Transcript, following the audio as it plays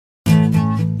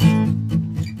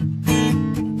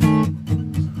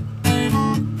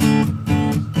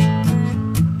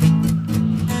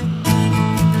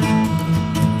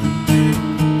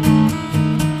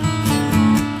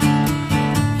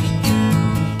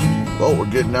Well,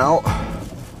 we're getting out.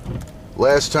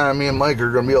 Last time me and Mike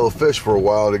are going to be able to fish for a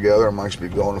while together. Mike's be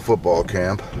going to football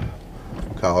camp,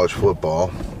 college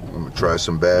football. I'm going to try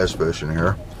some bass fishing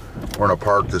here. We're in a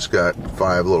park that's got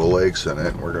 5 little lakes in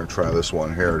it. We're going to try this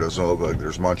one here. It doesn't look like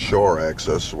there's much shore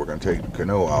access, so we're going to take the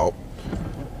canoe out.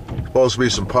 Supposed to be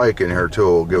some pike in here too.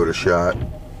 We'll give it a shot.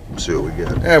 See what we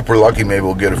get. And if we're lucky, maybe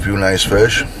we'll get a few nice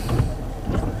fish.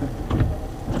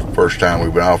 First time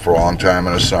we've been out for a long time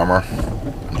in the summer.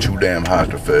 Too damn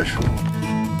hot to fish.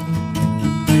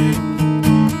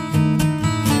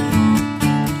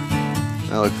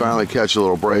 Now we finally catch a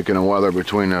little break in the weather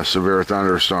between the severe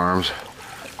thunderstorms.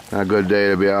 Not a good day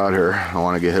to be out here. I don't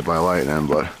want to get hit by lightning,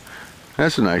 but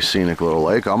that's a nice scenic little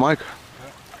lake, huh, Mike?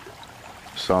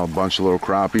 Saw a bunch of little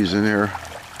crappies in here,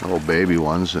 little baby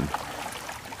ones, and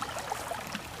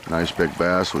nice big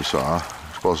bass we saw.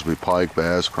 Supposed to be pike,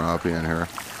 bass, crappie in here.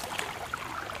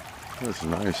 This is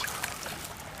nice.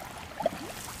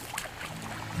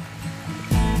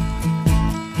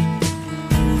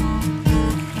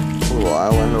 Little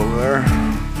island over there.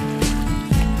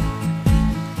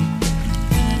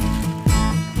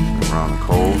 Around the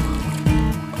cove.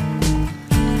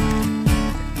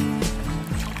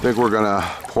 I think we're gonna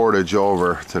portage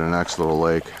over to the next little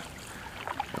lake.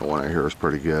 That one I hear is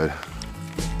pretty good.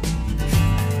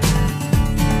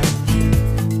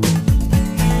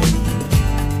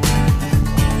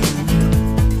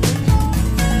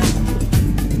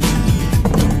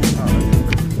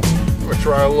 I'm gonna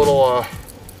try a little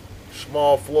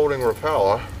small floating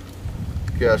rapella.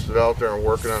 Cast it out there and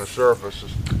work it on the surface.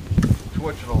 Just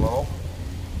twitching a little.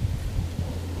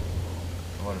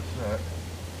 Let it sit.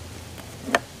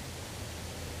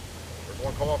 There's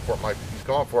one coming up for it, Mike. He's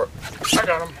going for it. I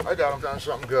got him. I got him. Done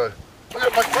something good. Look at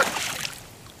it, Mike.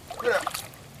 Look at that.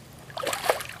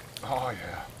 Oh,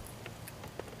 yeah.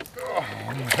 Oh,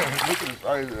 man. Look at the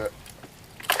size of that.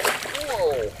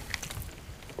 Whoa.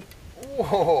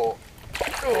 Whoa.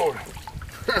 Dude.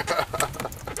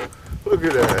 Look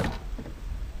at that.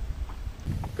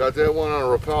 Got that one on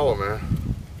a rapella, man.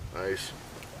 Nice.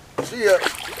 See ya.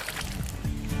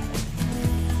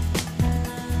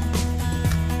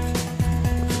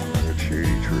 Like a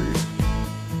shady tree.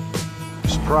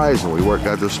 Surprisingly, we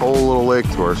got this whole little lake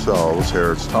to ourselves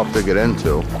here. It's tough to get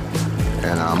into.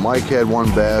 And Mike had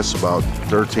one bass about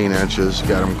 13 inches.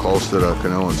 Got him close to the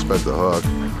canoe and spit the hook.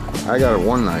 I got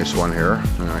one nice one here,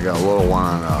 and I got a little one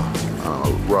on a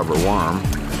rubber worm,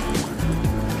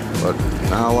 but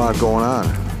not a lot going on.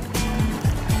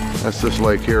 That's this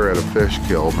lake here had a fish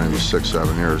killed maybe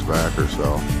 6-7 years back or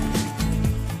so.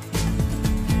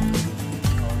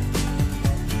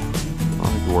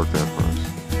 Oh, you can work that for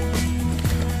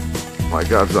us. I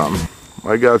got something.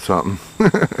 I got something.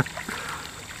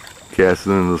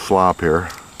 Casting into the slop here.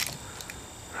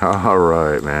 All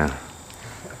right, man.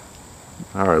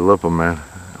 All right, lip them, man.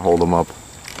 Hold them up.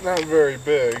 Not very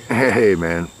big. Hey,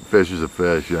 man. Fish is a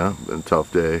fish, yeah. Been a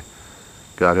tough day.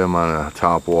 Got him on a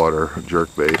top water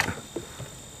jerk bait.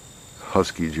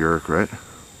 Husky jerk, right? Yeah.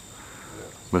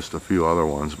 Missed a few other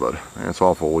ones, but man, it's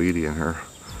awful weedy in here.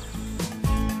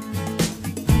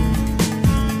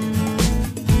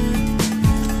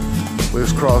 We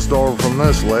just crossed over from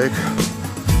this lake.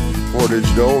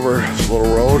 Portaged over this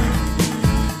little road.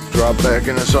 Dropped back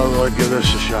in this other lake. Give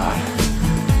this a shot.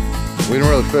 We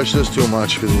didn't really fish this too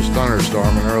much because it was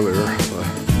thunderstorming earlier, but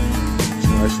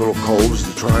some nice little coves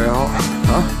to try out,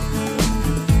 huh?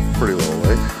 Pretty little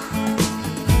lake.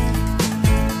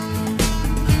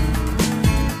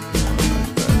 Nice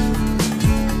bass.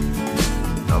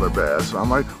 Another bass, huh,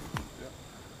 Mike? Yeah.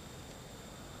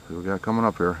 See what we got coming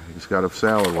up here. He's got a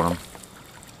salad with him.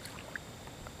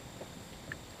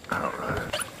 All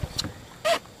right.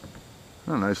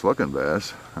 A nice looking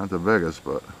bass. Not the biggest,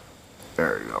 but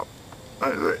there you go.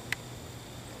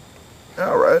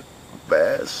 All right,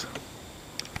 bass.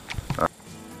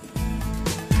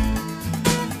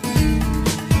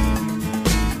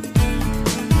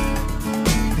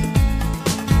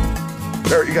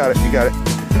 There, you got it, you got it.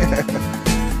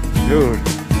 Dude,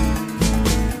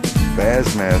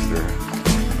 bass master.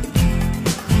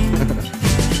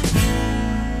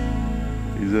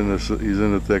 He's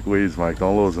in the thick weeds, Mike.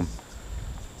 Don't lose him.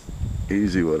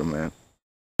 Easy with him, man.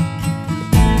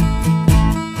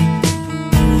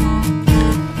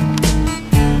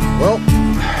 Well,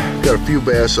 got a few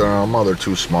bass on our other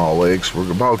 2 small lakes.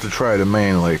 We're about to try the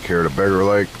main lake here, the bigger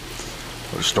lake.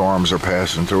 The storms are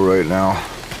passing through right now.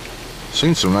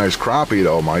 Seen some nice crappie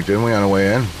though, Mike, didn't we, on the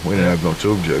way in? We didn't have no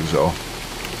tube jigs though.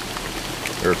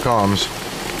 Here it comes.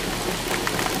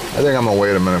 I think I'm gonna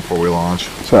wait a minute before we launch.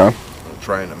 So? I'm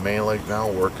trying the main lake now,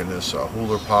 working this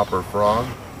hula popper frog.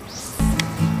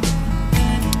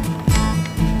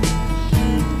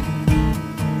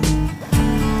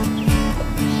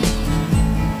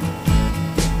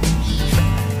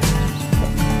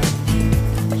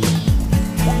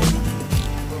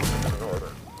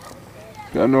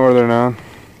 Got northern on.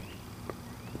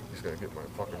 He's gonna get my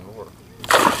fucking lure.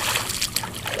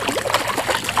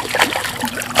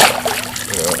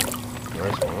 Yeah,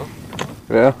 nice one, huh?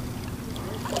 Yeah.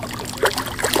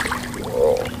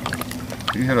 Whoa.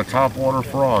 He hit a topwater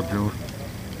frog, dude.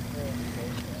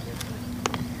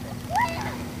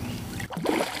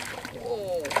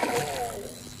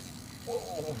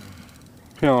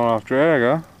 Peeling off drag,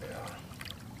 huh? Yeah.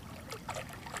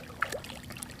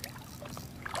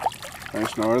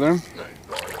 Nice northern.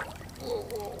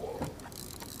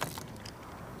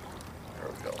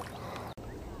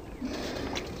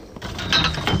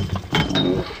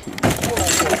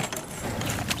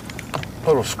 A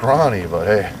little scrawny, but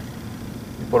hey,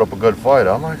 he put up a good fight,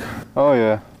 huh, Mike? Oh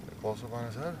yeah. Get close up on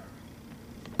his head.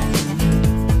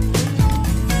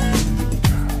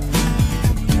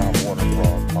 Top water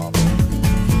frog popping.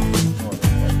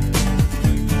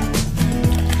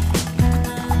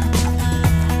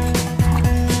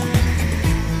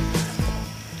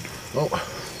 Oh,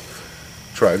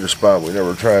 tried a spot we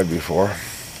never tried before.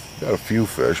 Got a few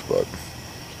fish, but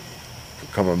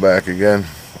coming back again.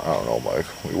 I don't know, Mike.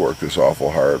 We worked this awful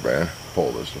hard, man.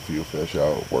 Pulled us a few fish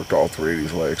out. Worked all 3 of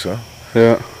these lakes, huh?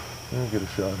 Yeah. Get a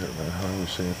shot here, man. I haven't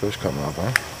seen fish coming up,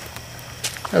 huh?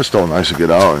 Yeah, it's still nice to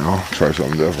get out, you know. Try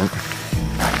something different.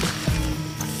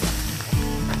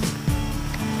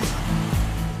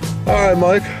 All right,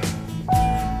 Mike.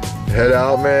 Head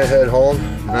out, man. Head home.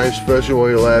 Nice fishing with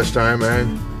you last time,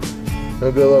 man.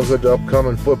 Good luck with the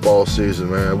upcoming football season,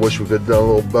 man. I wish we could have done a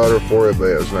little better for you, but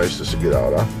it was nice just to get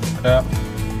out, huh? Yeah.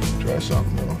 Try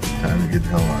something though. Time to get the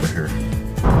hell out of here.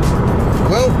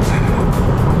 Well,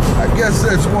 I guess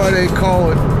that's why they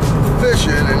call it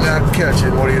fishing and not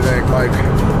catching. What do you think, Mike?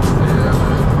 Yeah.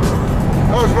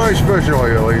 That was nice fishing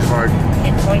with you, at least, Mike.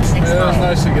 In 0.6 Yeah, it was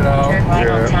nice to get out. Turn right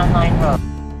on Yeah. Town Line Road.